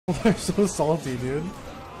They're so salty, dude.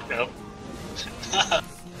 Yep.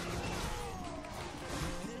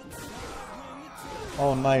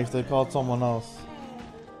 Oh, nice. They called someone else.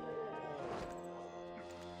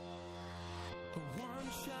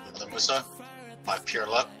 The Musa, by pure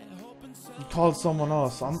luck. He called someone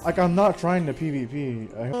else. I'm not trying to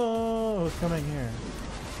PvP. Oh, it's coming here.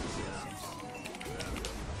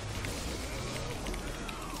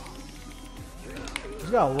 He's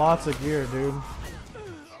got lots of gear, dude.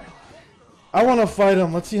 I want to fight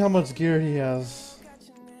him. Let's see how much gear he has.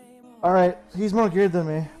 Alright, he's more geared than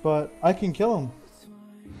me, but I can kill him.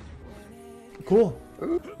 Cool.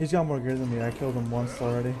 He's got more gear than me. I killed him once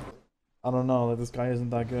already. I don't know, this guy isn't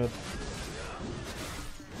that good.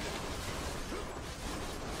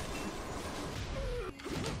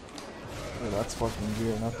 Oh, that's fucking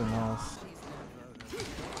gear, nothing else.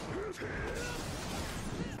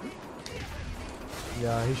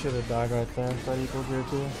 Yeah, he should have died right there. That equal gear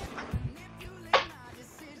too.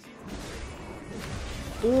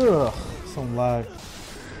 Ugh, some lag.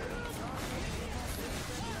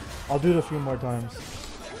 I'll do it a few more times.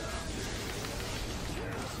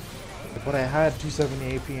 But I had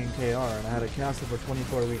 270 AP and KR, and I had it casted for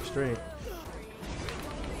 24 weeks straight.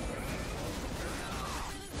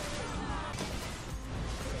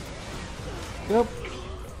 Yep.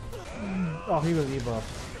 Oh, he was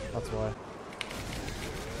E-buffed. That's why.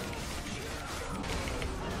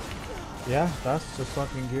 Yeah, that's just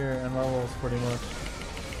fucking gear and levels pretty much.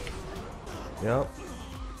 Yep.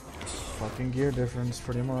 Fucking gear difference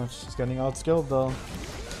pretty much. He's getting outskilled though.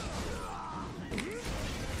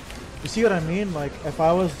 You see what I mean? Like, if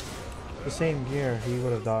I was the same gear, he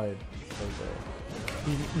would have died.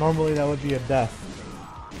 Normally that would be a death.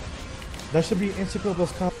 That should be instant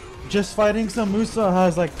plus comp. Just fighting some Musa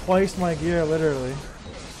has like twice my gear, literally.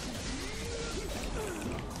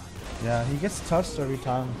 Yeah, he gets touched every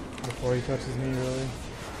time before he touches me, really.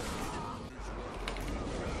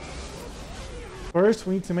 First,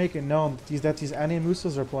 we need to make it known that these NA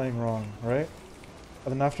Musas are playing wrong, right?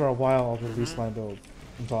 And then after a while, I'll release my build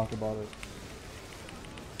and talk about it.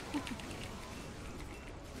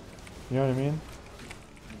 You know what I mean?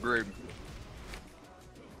 Great.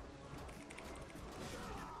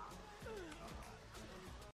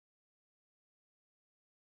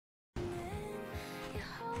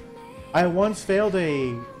 I once failed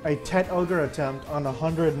a Tet Ogre attempt on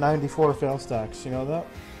 194 fail stacks, you know that?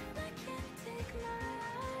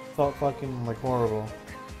 Felt fucking like horrible.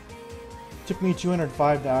 Took me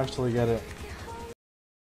 205 to actually get it.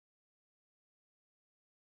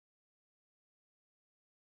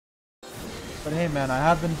 But hey man, I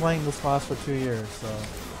have been playing this class for 2 years, so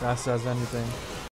that says anything.